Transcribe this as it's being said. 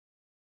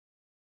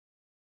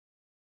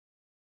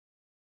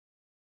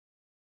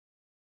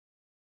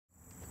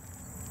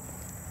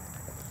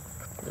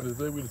And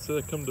today we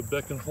decided to come to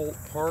Beckenholt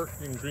Park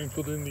in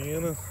Greenfield,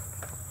 Indiana.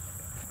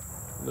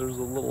 There's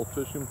a little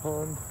fishing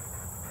pond.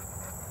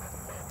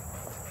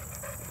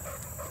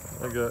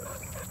 I got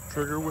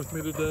Trigger with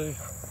me today.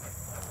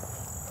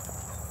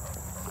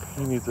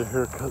 He needs a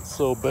haircut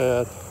so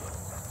bad,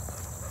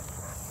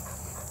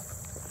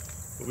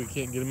 but we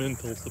can't get him in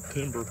until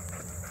September.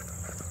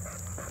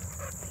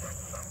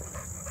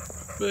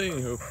 But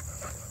anywho,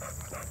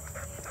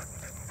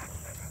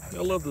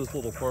 I love this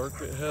little park.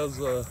 It has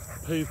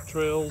paved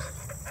trails,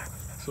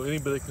 so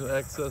anybody can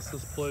access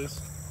this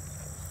place.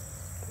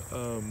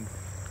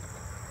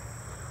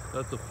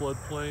 That's a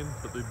floodplain,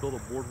 but they built a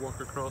boardwalk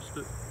across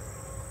it.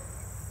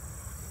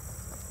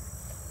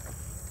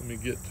 Let me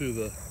get to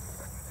the,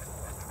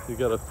 you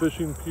got a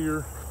fishing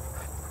pier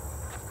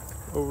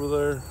over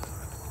there,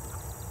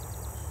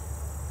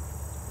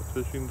 a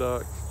fishing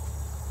dock.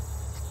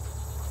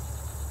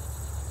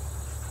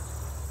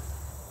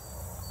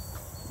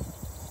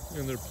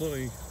 And there are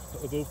plenty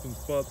of open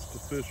spots to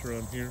fish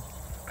around here.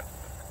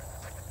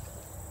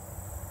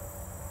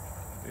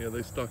 Yeah,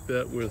 they stock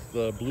that with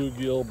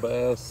bluegill,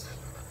 bass,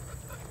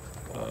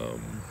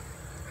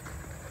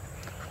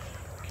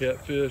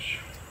 catfish.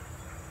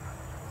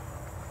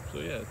 So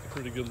yeah, it's a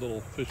pretty good little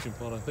fishing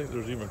pond. I think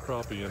there's even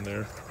crappie in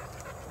there.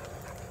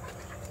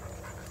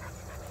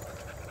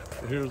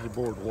 So here's the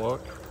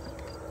boardwalk.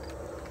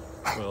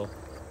 Well,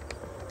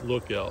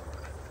 lookout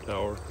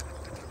tower.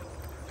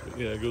 But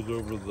yeah, it goes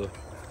over the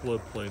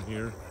floodplain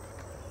here.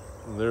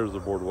 And there's the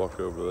boardwalk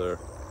over there.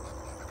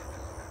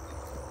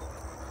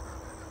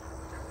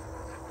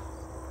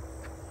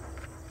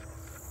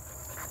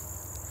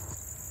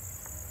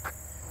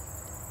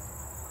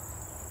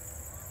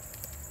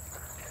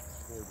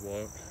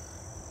 Boardwalk.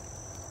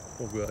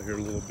 We'll go out here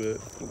a little bit.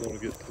 I want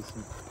to get to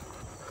some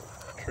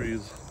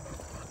trees.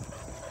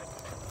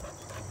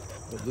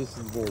 But this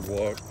is the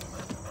boardwalk.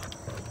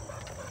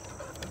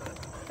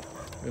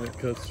 And it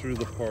cuts through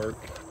the park.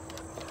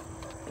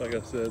 Like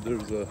I said,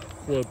 there's a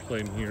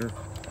floodplain here.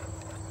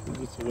 There's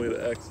just a way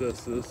to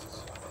access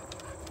this.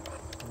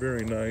 It's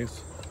very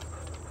nice.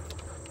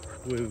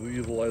 The way to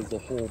utilize the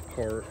whole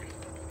park.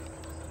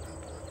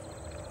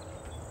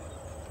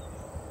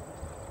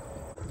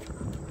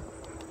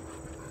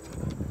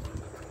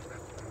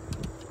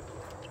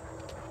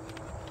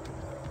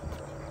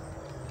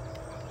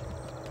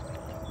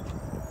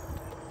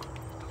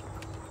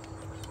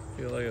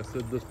 Yeah, like I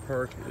said, this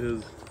park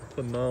is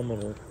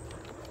phenomenal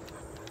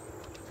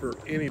for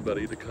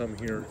anybody to come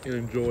here and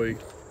enjoy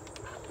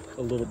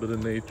a little bit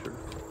of nature.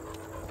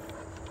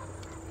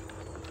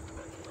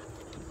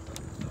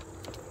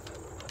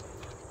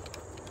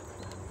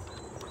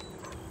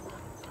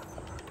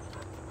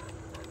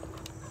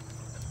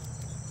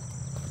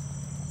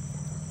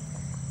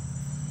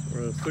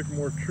 We're at a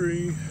sycamore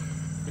tree,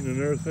 and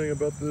another thing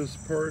about this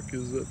park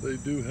is that they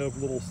do have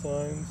little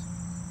signs.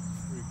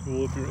 Pretty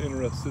cool if you're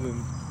interested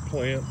in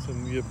plants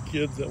and you have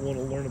kids that want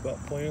to learn about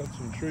plants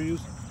and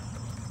trees.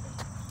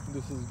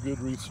 This is a good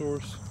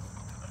resource.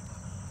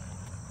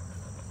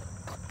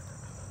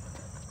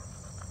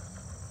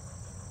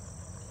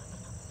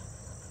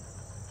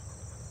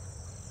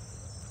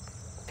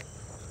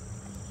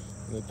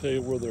 And they tell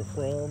you where they're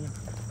from.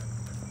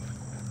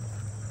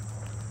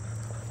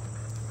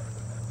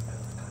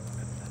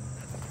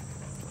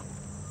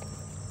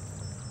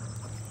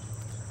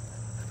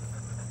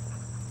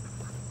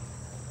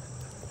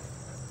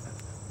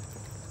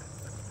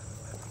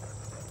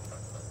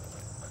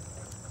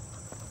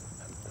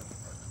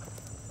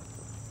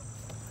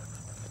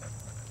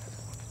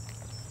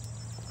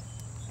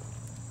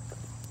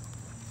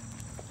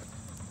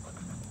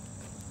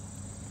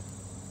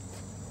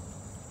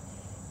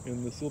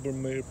 And the silver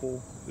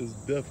maple is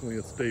definitely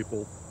a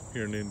staple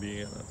here in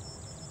Indiana.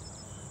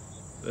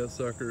 That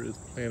sucker is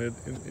planted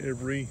in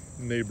every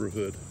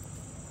neighborhood.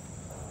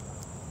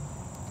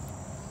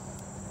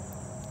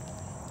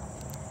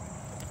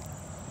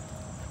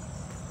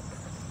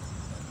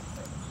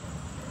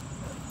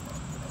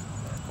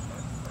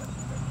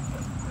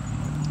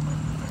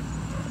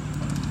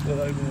 What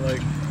I even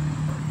like,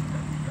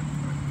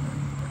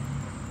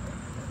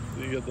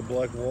 you got the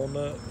black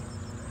walnut.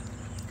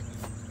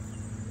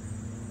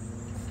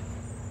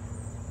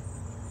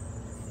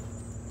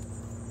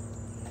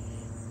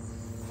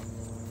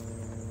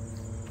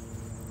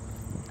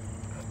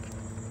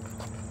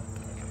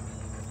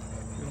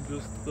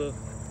 Just the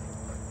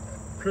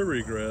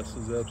prairie grass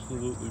is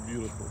absolutely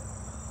beautiful.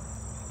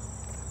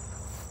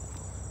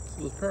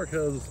 So this park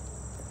has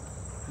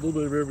a little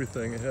bit of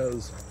everything. It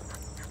has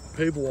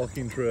paved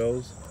walking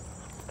trails,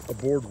 a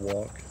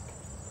boardwalk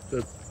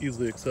that's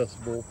easily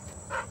accessible,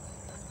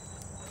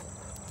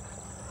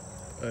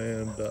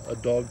 and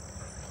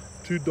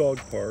two dog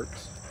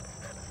parks.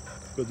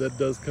 But that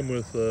does come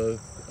with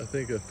I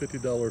think a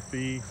 $50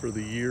 fee for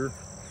the year,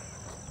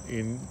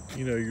 and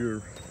you know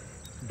your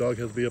dog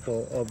has to be up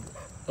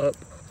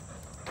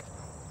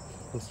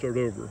let's start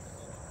over,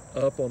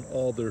 up on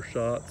all their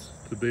shots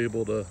to be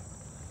able to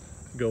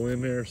go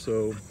in there.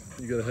 So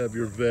you got to have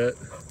your vet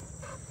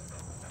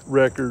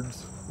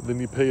records, then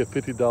you pay a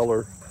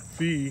 $50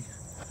 fee,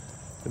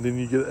 and then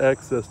you get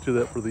access to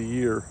that for the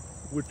year,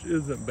 which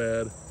isn't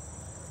bad.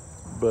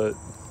 But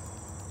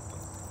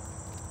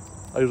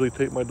I usually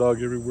take my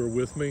dog everywhere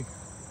with me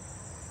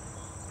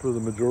for the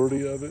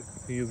majority of it.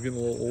 He is getting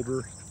a little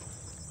older,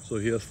 so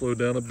he has slowed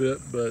down a bit,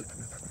 but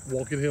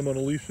walking him on a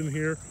leash in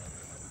here,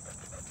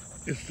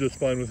 it's just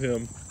fine with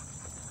him.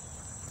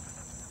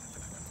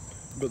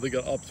 But they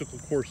got obstacle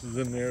courses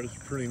in there. It's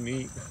pretty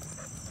neat.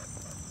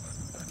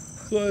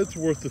 So it's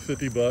worth the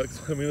 50 bucks.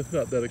 I mean, it's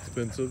not that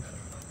expensive.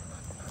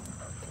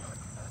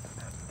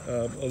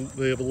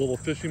 They have a little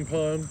fishing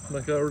pond,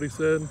 like I already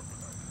said.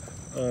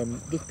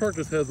 This park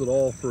just has it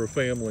all for a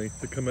family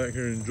to come out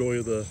here and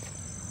enjoy the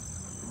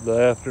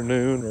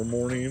afternoon or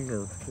morning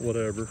or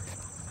whatever.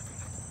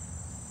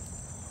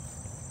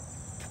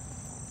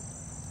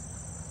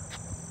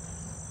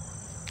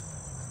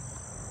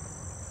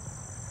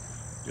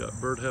 Got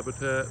bird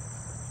habitat,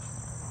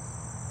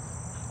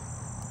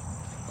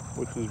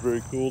 which is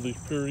very cool. These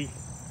prairie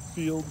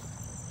fields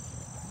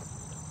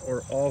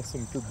are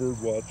awesome for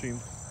bird watching.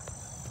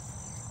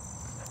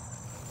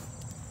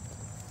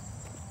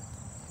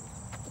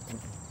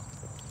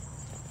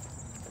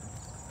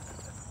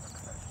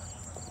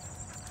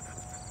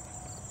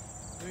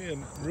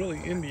 And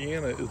really,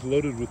 Indiana is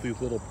loaded with these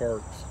little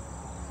parks.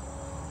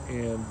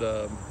 And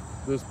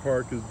this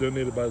park is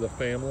donated by the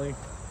family,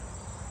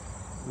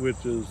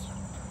 which is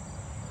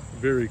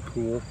very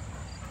cool.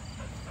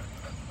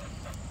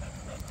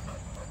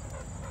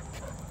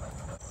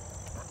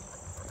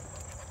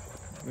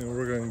 And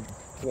we're going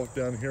to walk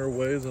down here a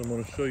ways, and I'm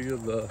going to show you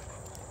the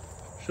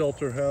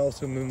shelter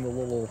house and then the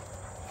little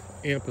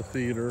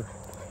amphitheater.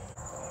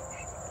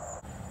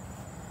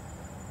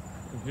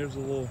 And here's a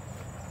little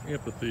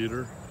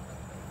amphitheater.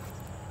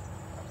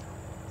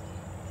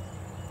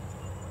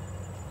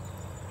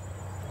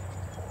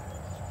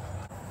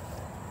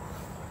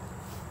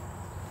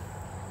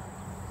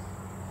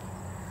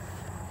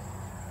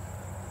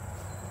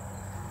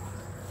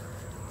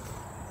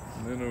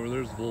 And then over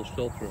there's the little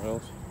shelter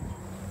house.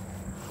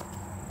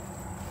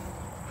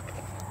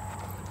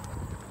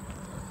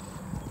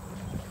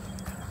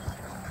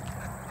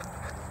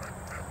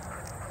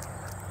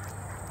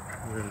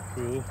 Very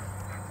cool.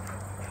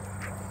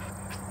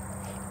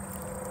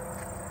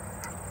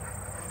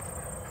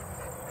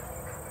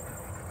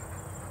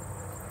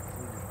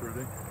 Really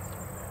pretty.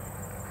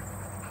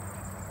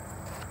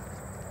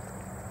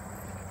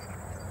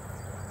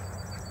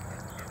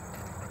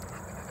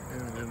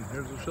 And then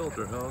here's the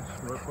shelter house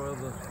right by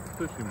the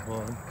fishing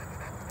pond.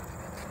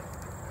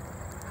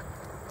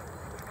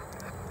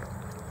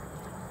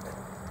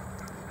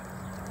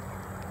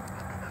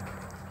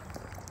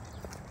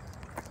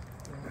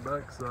 On the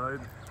back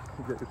side,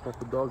 you got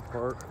yourself a dog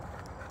park.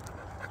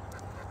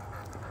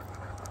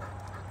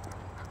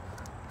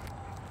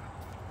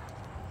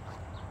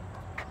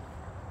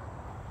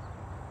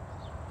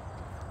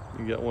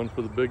 You got one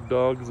for the big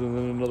dogs and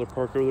then another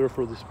park over there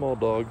for the small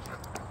dogs.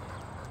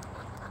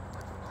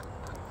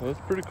 Well,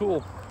 that's pretty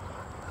cool.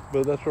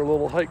 But that's our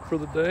little hike for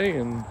the day,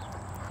 and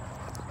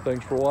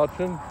thanks for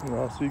watching, and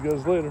I'll see you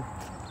guys later.